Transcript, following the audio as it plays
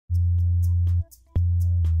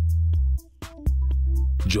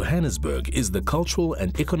Johannesburg is the cultural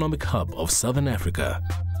and economic hub of Southern Africa.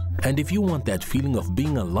 And if you want that feeling of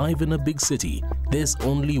being alive in a big city, there's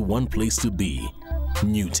only one place to be: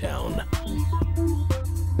 Newtown.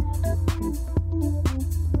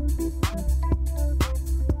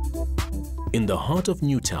 In the heart of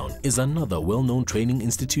Newtown is another well-known training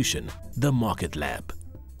institution, the Market Lab.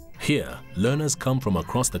 Here, learners come from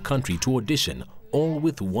across the country to audition, all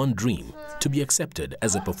with one dream: to be accepted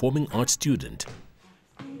as a performing arts student.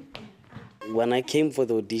 When I came for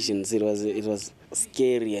the auditions, it was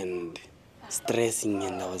scary and stressing,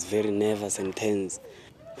 and I was very nervous and tense.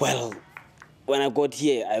 Well, when I got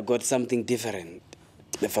here, I got something different.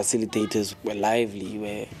 The facilitators were lively,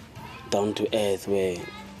 were down to earth, were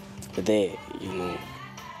there, you know.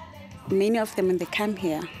 Many of them, when they come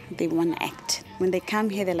here, they want to act. When they come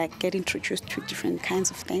here, they get introduced to different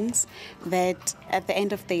kinds of things that at the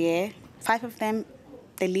end of the year, 5 of them,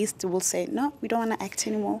 the least, will say, no, we don't want to act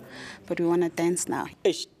anymore, but we want to dance now.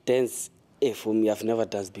 Dance, for me, I've never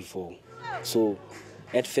danced before. So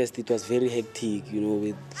at first it was very hectic, you know,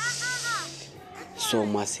 with sore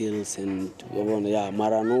muscles and, yeah,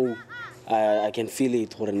 Marano. I can feel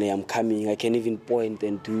it when I'm coming. I can even point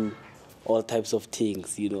and do all types of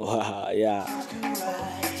things, you know. Yeah.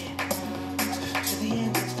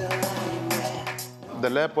 The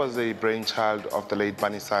lab was a brainchild of the late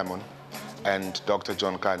Bunny Simon and Dr.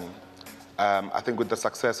 John Kani. I think with the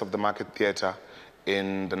success of the Market Theatre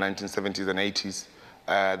in the 1970s and 80s,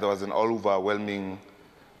 there was an overwhelming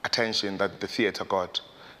attention that the theatre got.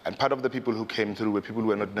 And part of the people who came through were people who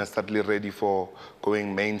were not necessarily ready for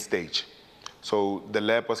going main stage. So the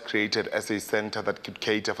lab was created as a center that could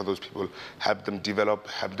cater for those people, help them develop,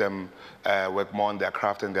 help them work more on their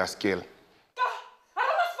craft and their skill.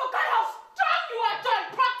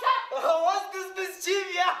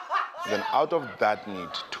 Then out of that need,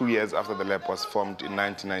 2 years after the lab was formed in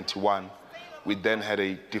 1991, we then had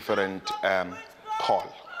a different call.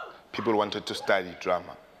 People wanted to study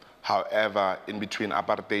drama. However, in between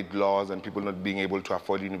apartheid laws and people not being able to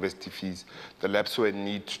afford university fees, the lab saw a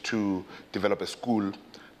need to develop a school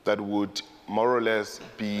that would more or less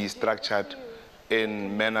be structured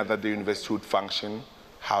in manner that the university would function,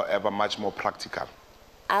 however much more practical.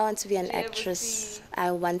 I want to be an actress.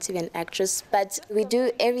 I want to be an actress, but we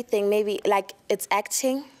do everything, maybe like it's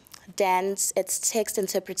acting, dance, it's text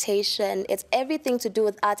interpretation, it's everything to do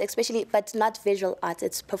with art, especially, but not visual art,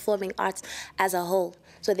 it's performing arts as a whole.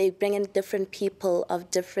 So they bring in different people of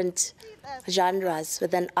different genres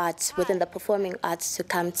within arts, within the performing arts, to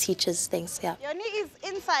come teach us things, yeah. Your knee is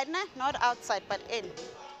inside, not outside, but in.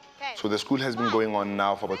 Okay. So the school has been going on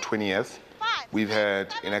now for about 20 years. We've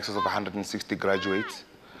had in excess of 160 graduates.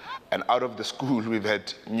 And out of the school, we've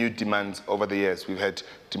had new demands over the years. We've had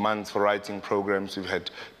demands for writing programs. We've had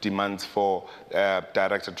demands for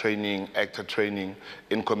director training, actor training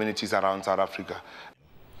in communities around South Africa.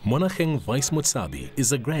 Monageng Vice Motsabi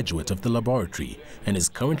is a graduate of the laboratory and is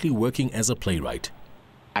currently working as a playwright.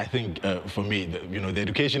 I think for me, the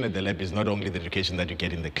education at the lab is not only the education that you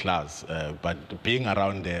get in the class, but being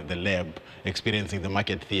around the lab, experiencing the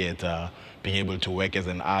Market Theatre, being able to work as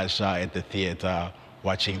an usher at the theatre,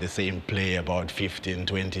 watching the same play about 15,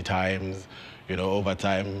 20 times, over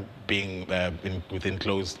time, being within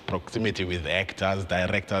close proximity with actors,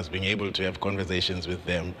 directors, being able to have conversations with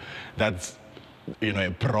them. That's, a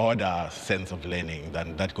broader sense of learning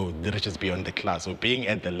that reaches beyond the class. So being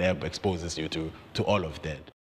at the lab exposes you to all of that.